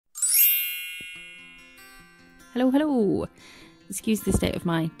Hello, hello. Excuse the state of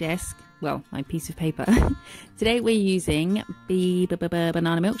my desk. Well, my piece of paper. Today we're using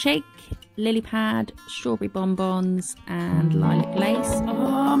banana milkshake, lily pad, strawberry bonbons, and lilac lace.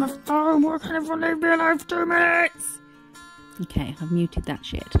 Oh, my phone! Why can't everyone leave me alone for 2 minutes? Okay, I've muted that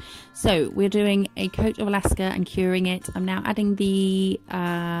shit. So we're doing a coat of Alaska and curing it. I'm now adding the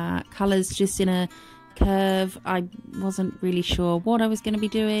colours just in a curve. I wasn't really sure what I was going to be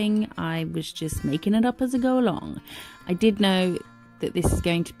doing. I was just making it up as I go along. I did know that this is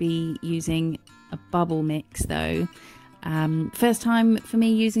going to be using a bubble mix though. First time for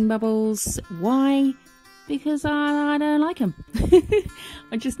me using bubbles. Why? Because I don't like them.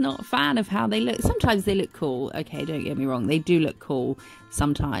 I'm just not a fan of how they look. Sometimes they look cool. Okay, don't get me wrong. They do look cool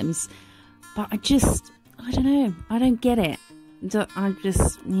sometimes. But I don't know. I don't get it.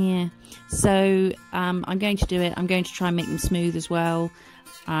 Yeah. So I'm going to do it. I'm going to try and make them smooth as well.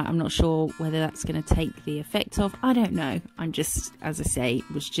 I'm not sure whether that's going to take the effect off. I don't know. I'm just, as I say,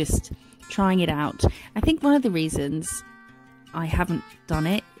 was just trying it out. I think one of the reasons I haven't done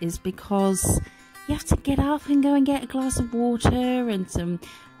it is because you have to get up and go and get a glass of water and some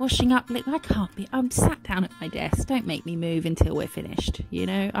washing up liquid. I can't be. I'm sat down at my desk. Don't make me move until we're finished. You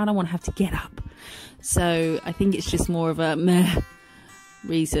know, I don't want to have to get up. So I think it's just more of a meh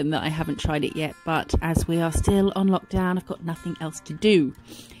reason that I haven't tried it yet. But as we are still on lockdown, I've got nothing else to do.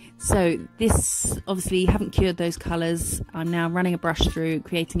 So this, obviously, haven't cured those colours. I'm now running a brush through,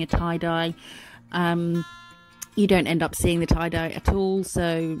 creating a tie-dye. You don't end up seeing the tie-dye at all,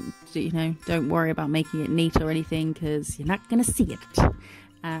 so, you know, don't worry about making it neat or anything, because you're not going to see it.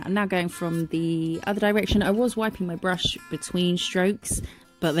 I'm now going from the other direction. I was wiping my brush between strokes,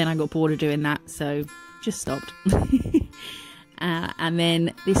 but then I got bored of doing that, so just stopped. And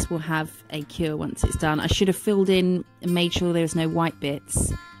then this will have a cure once it's done. I should have filled in and made sure there was no white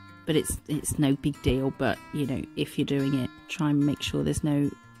bits, but it's no big deal. But, you know, if you're doing it, try and make sure there's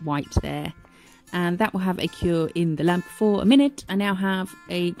no white there. And that will have a cure in the lamp for a minute. I now have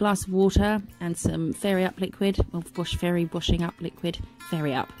a glass of water and some Fairy Up liquid. Well, Fairy washing up liquid.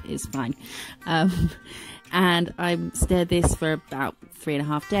 Fairy Up is fine. And I stirred this for about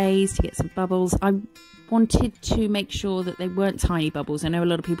 3.5 days to get some bubbles. I wanted to make sure that they weren't tiny bubbles. I know a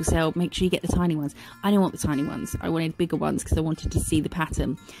lot of people say, oh, make sure you get the tiny ones. I didn't want the tiny ones. I wanted bigger ones because I wanted to see the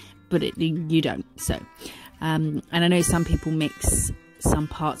pattern. But you don't. So, and I know some people mix some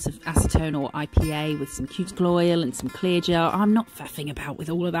parts of acetone or IPA with some cuticle oil and some clear gel. I'm not faffing about with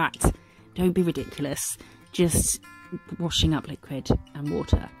all of that. Don't be ridiculous. Just washing up liquid and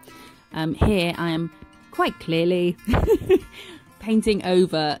water. Here I am quite clearly painting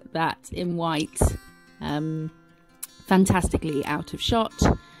over that in white, fantastically out of shot,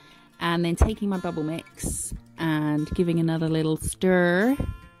 and then taking my bubble mix and giving another little stir.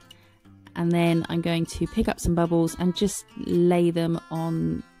 And then I'm going to pick up some bubbles and just lay them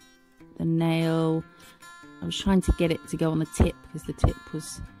on the nail. I was trying to get it to go on the tip because the tip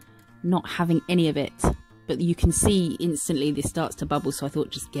was not having any of it. But you can see instantly this starts to bubble, so I thought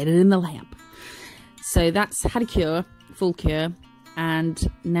just get it in the lamp. So that's had a cure, full cure. And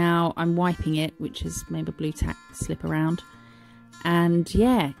now I'm wiping it, which has made a blue tack slip around. And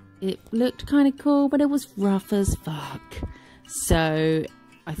yeah, it looked kind of cool, but it was rough as fuck. So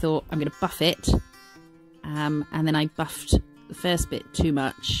I thought I'm going to buff it, and then I buffed the first bit too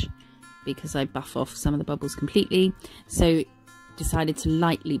much because I buff off some of the bubbles completely, so decided to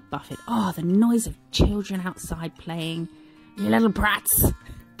lightly buff it. Oh, the noise of children outside playing. You little brats,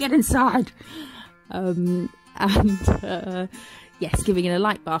 get inside. Yes, giving it a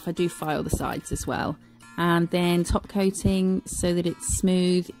light buff. I do file the sides as well. And then top coating so that it's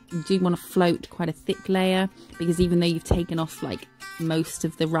smooth. You do want to float quite a thick layer because even though you've taken off like most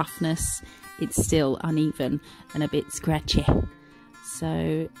of the roughness, it's still uneven and a bit scratchy.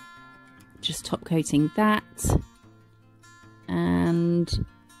 So just top coating that. And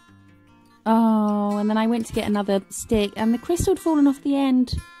oh, and then I went to get another stick and the crystal had fallen off the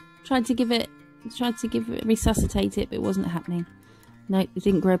end. Tried to resuscitate it, but it wasn't happening. No, it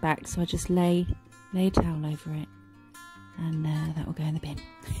didn't grow back, so I just lay a towel over it, and that will go in the bin.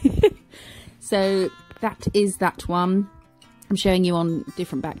 So that is that one. I'm showing you on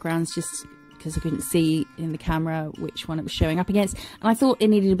different backgrounds just because I couldn't see in the camera which one it was showing up against, and I thought it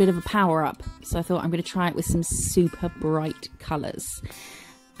needed a bit of a power up, so I thought I'm going to try it with some super bright colours.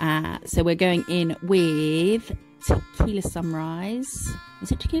 So we're going in with Tequila Sunrise.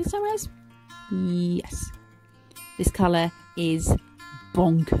 Is it Tequila Sunrise? Yes. This colour is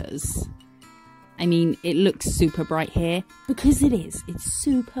bonkers. I mean, it looks super bright here because it is. It's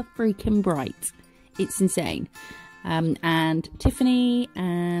super freaking bright. It's insane. And Tiffany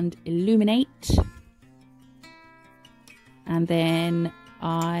and Illuminate. and then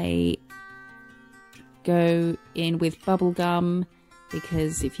I go in with Bubblegum,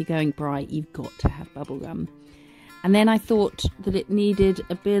 because if you're going bright, you've got to have Bubblegum. And then I thought that it needed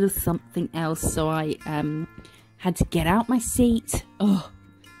a bit of something else, so I had to get out my seat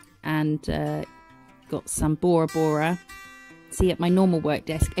and got some Bora Bora. See, at my normal work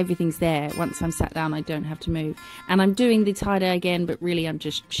desk, everything's there. Once I'm sat down, I don't have to move. And I'm doing the tie-dye again, but really I'm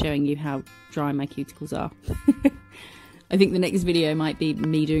just showing you how dry my cuticles are. I think the next video might be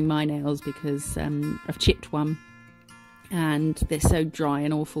me doing my nails, because I've chipped one and they're so dry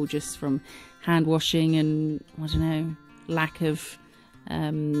and awful just from hand washing and, I don't know, lack of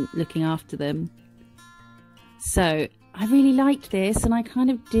looking after them. So I really liked this, and I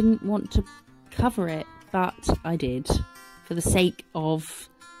kind of didn't want to cover it, but I did, for the sake of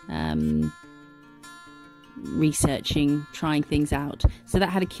researching, trying things out. So that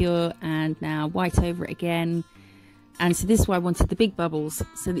had a cure, and now white over it again. And so this is why I wanted the big bubbles,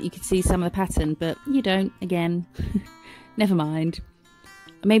 so that you could see some of the pattern, but you don't, again. Never mind.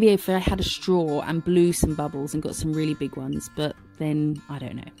 Maybe if I had a straw and blew some bubbles and got some really big ones, but then I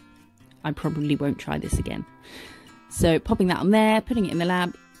don't know. I probably won't try this again. So popping that on there, putting it in the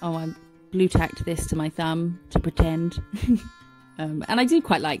lab. Oh, I blue tacked this to my thumb to pretend. And I do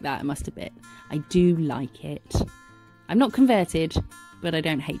quite like that, I must admit. I do like it. I'm not converted, but I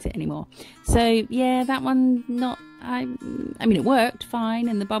don't hate it anymore. So yeah, that one, not, I mean, it worked fine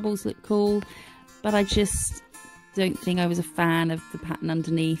and the bubbles look cool, but I just don't think I was a fan of the pattern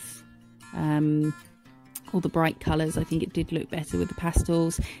underneath. All the bright colours. I think it did look better with the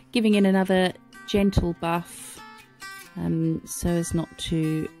pastels. Giving in another gentle buff, so as not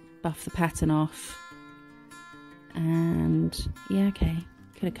to buff the pattern off. And yeah, okay,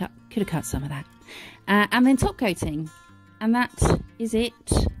 could have cut some of that. And then top coating, and that is it.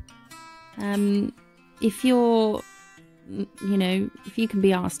 If you're, you know, if you can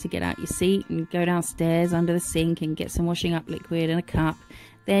be asked to get out your seat and go downstairs under the sink and get some washing up liquid and a cup,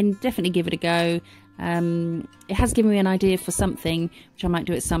 then definitely give it a go. It has given me an idea for something which I might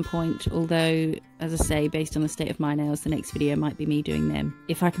do at some point, although, as I say, based on the state of my nails, the next video might be me doing them,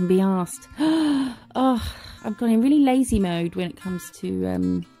 if I can be asked. Oh, I've gone in really lazy mode when it comes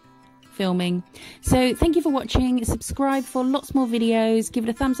to filming. So thank you for watching. Subscribe for lots more videos. Give it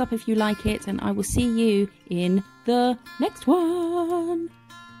a thumbs up if you like it, and I will see you in the next one.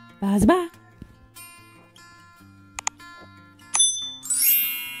 Bye bye.